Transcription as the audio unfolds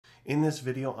In this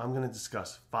video, I'm going to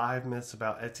discuss 5 myths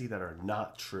about Etsy that are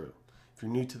not true. If you're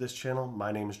new to this channel,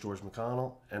 my name is George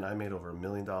McConnell, and I made over $1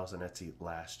 million on Etsy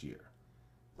last year.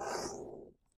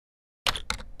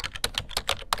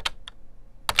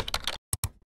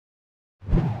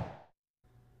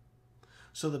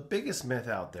 So the biggest myth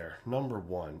out there, number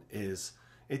 1, is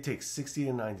it takes 60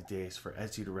 to 90 days for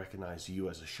Etsy to recognize you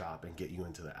as a shop and get you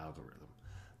into the algorithm.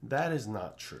 That is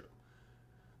not true.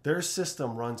 Their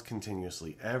system runs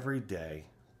continuously every day,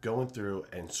 going through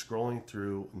and scrolling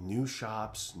through new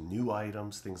shops, new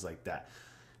items, things like that.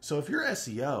 So if your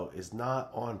SEO is not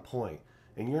on point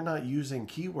and you're not using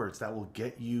keywords that will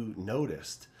get you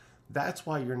noticed, that's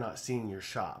why you're not seeing your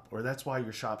shop, or that's why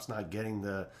your shop's not getting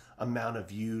the amount of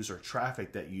views or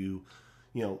traffic that you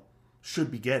should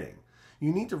be getting.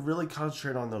 You need to really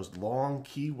concentrate on those long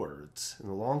keywords, and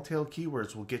the long tail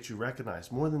keywords will get you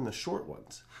recognized more than the short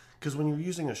ones. Because when you're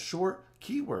using a short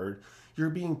keyword, you're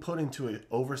being put into an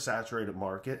oversaturated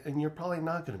market and you're probably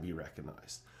not going to be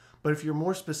recognized. But if you're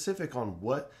more specific on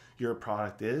what your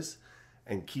product is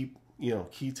and keep,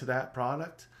 key to that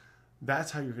product,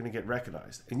 that's how you're going to get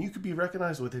recognized. And you could be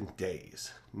recognized within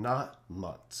days, not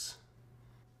months.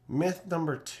 Myth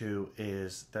number 2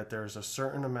 is that there's a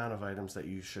certain amount of items that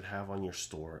you should have on your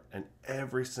store, and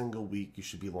every single week you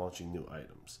should be launching new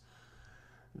items.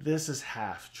 This is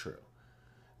half true.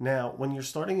 Now, when you're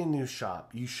starting a new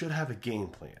shop, you should have a game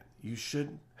plan. You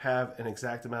should have an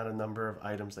exact amount of number of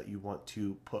items that you want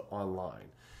to put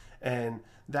online. And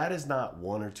that is not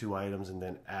 1 or 2 items and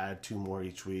then add 2 more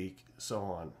each week, so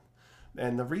on.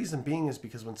 And the reason being is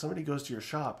because when somebody goes to your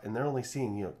shop and they're only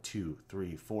seeing, 2,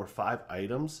 3, 4, 5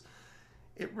 items,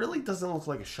 it really doesn't look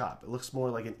like a shop. It looks more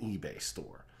like an eBay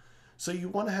store. So you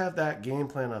want to have that game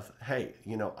plan of, hey,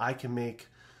 I can make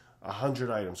 100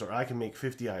 items, or I can make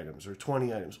 50 items or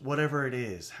 20 items, whatever it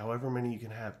is, however many you can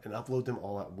have, and upload them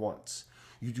all at once.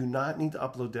 You do not need to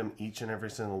upload them each and every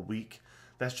single week.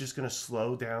 That's just going to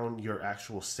slow down your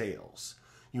actual sales.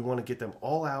 You want to get them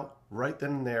all out right then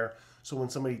and there, so when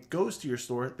somebody goes to your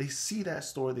store, they see that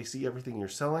store, they see everything you're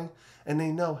selling, and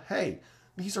they know, hey,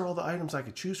 these are all the items I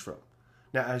could choose from.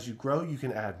 Now, as you grow, you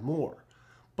can add more,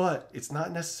 but it's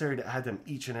not necessary to add them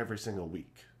each and every single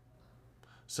week.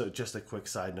 So just a quick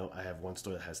side note, I have one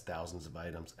store that has thousands of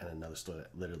items and another store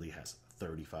that literally has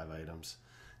 35 items.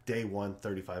 Day 1,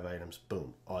 35 items,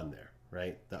 boom, on there,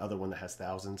 right? The other one that has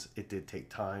thousands, it did take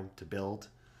time to build.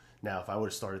 Now, if I would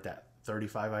have started that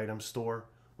 35 item store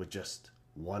with just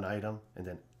 1 item and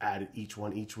then added each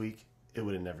one each week, it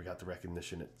would have never got the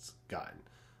recognition it's gotten.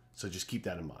 So just keep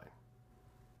that in mind.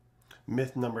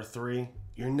 Myth number 3,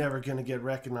 you're never going to get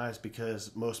recognized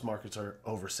because most markets are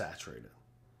oversaturated.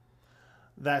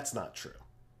 That's not true.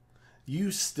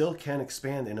 You still can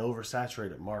expand in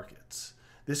oversaturated markets.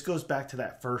 This goes back to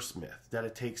that first myth, that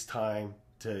it takes time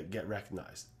to get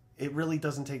recognized. It really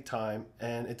doesn't take time,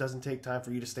 and it doesn't take time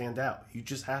for you to stand out. You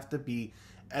just have to be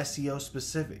SEO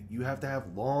specific. You have to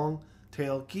have long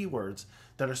tail keywords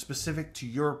that are specific to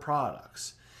your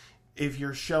products. If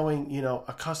you're showing,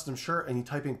 a custom shirt and you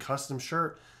type in custom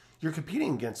shirt, you're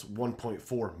competing against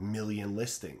 1.4 million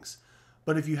listings.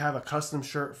 But if you have a custom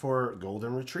shirt for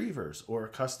golden retrievers or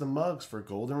custom mugs for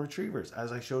golden retrievers,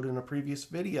 as I showed in a previous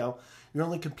video, you're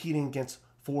only competing against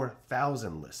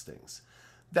 4,000 listings.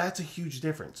 That's a huge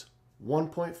difference.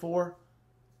 1.4,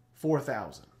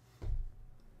 4,000.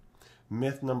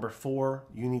 Myth number 4,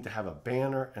 you need to have a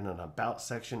banner and an about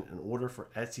section in order for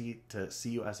Etsy to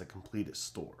see you as a completed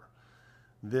store.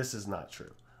 This is not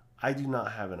true. I do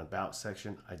not have an about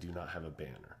section. I do not have a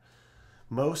banner.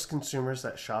 Most consumers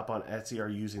that shop on Etsy are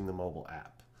using the mobile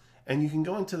app. And you can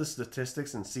go into the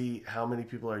statistics and see how many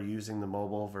people are using the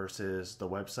mobile versus the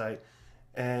website.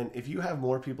 And if you have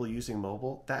more people using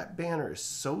mobile, that banner is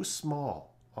so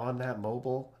small on that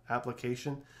mobile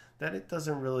application that it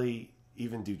doesn't really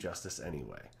even do justice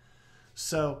anyway.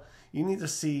 So you need to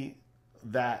see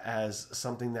that as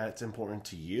something that's important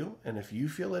to you. And if you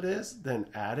feel it is, then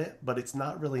add it, but it's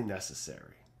not really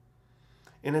necessary.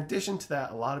 In addition to that,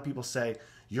 a lot of people say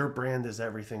your brand is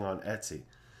everything on Etsy.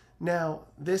 Now,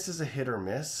 this is a hit or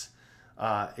miss.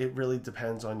 It really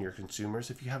depends on your consumers.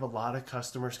 If you have a lot of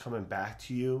customers coming back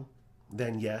to you,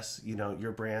 then yes,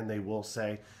 your brand, they will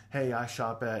say, hey, I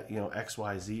shop at,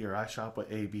 XYZ, or I shop at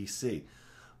ABC.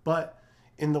 But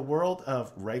in the world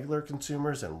of regular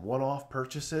consumers and one-off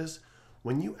purchases,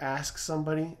 when you ask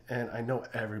somebody, and I know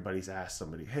everybody's asked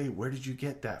somebody, hey, where did you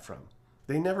get that from?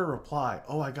 They never reply,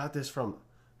 oh, I got this from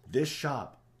this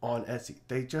shop on Etsy.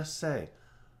 They just say,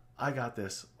 I got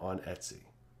this on Etsy.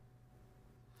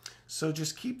 So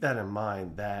just keep that in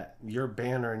mind, that your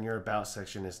banner and your about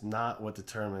section is not what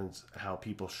determines how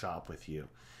people shop with you.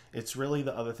 It's really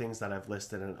the other things that I've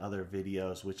listed in other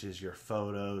videos, which is your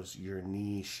photos, your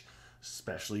niche,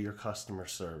 especially your customer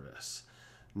service.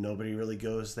 Nobody really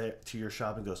goes there to your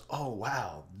shop and goes, oh,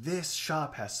 wow, this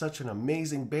shop has such an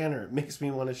amazing banner. It makes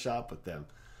me want to shop with them.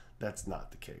 That's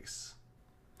not the case.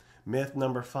 Myth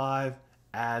number 5,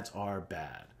 ads are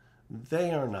bad.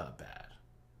 They are not bad.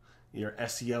 Your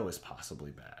SEO is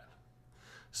possibly bad.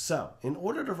 So, in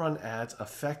order to run ads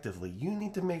effectively, you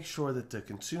need to make sure that the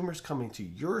consumers coming to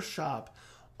your shop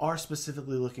are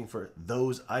specifically looking for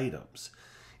those items.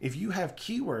 If you have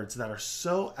keywords that are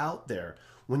so out there,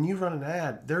 when you run an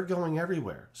ad, they're going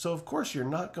everywhere. So, of course, you're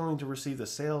not going to receive the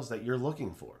sales that you're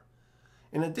looking for.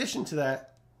 In addition to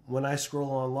that, when I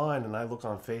scroll online and I look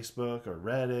on Facebook or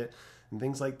Reddit and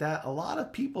things like that, a lot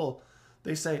of people,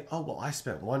 they say, oh, well, I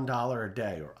spent $1 a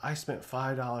day or I spent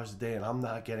 $5 a day and I'm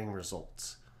not getting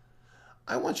results.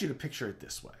 I want you to picture it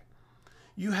this way.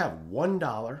 You have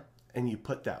 $1 and you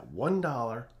put that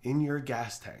 $1 in your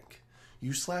gas tank.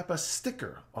 You slap a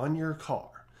sticker on your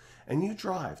car and you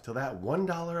drive till that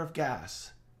 $1 of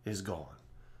gas is gone.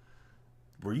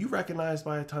 Were you recognized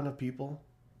by a ton of people?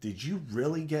 Did you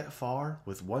really get far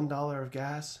with $1 of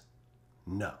gas?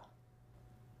 No.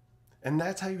 And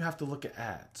that's how you have to look at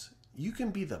ads. You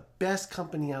can be the best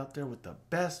company out there with the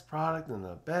best product and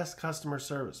the best customer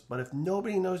service. But if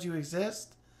nobody knows you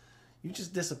exist, you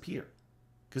just disappear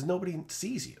because nobody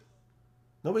sees you.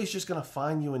 Nobody's just going to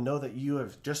find you and know that you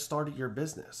have just started your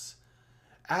business.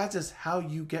 Ads is how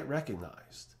you get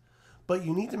recognized. But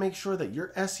you need to make sure that your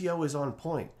SEO is on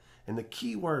point and the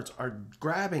keywords are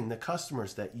grabbing the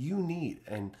customers that you need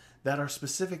and that are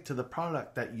specific to the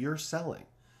product that you're selling.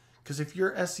 Because if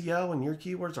your SEO and your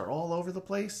keywords are all over the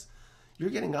place, you're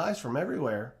getting eyes from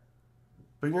everywhere,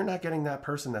 but you're not getting that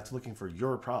person that's looking for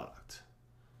your product.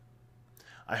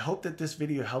 I hope that this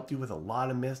video helped you with a lot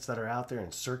of myths that are out there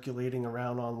and circulating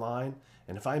around online.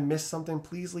 And if I missed something,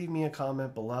 please leave me a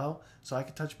comment below so I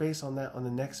can touch base on that on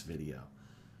the next video.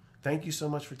 Thank you so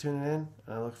much for tuning in,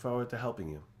 and I look forward to helping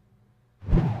you.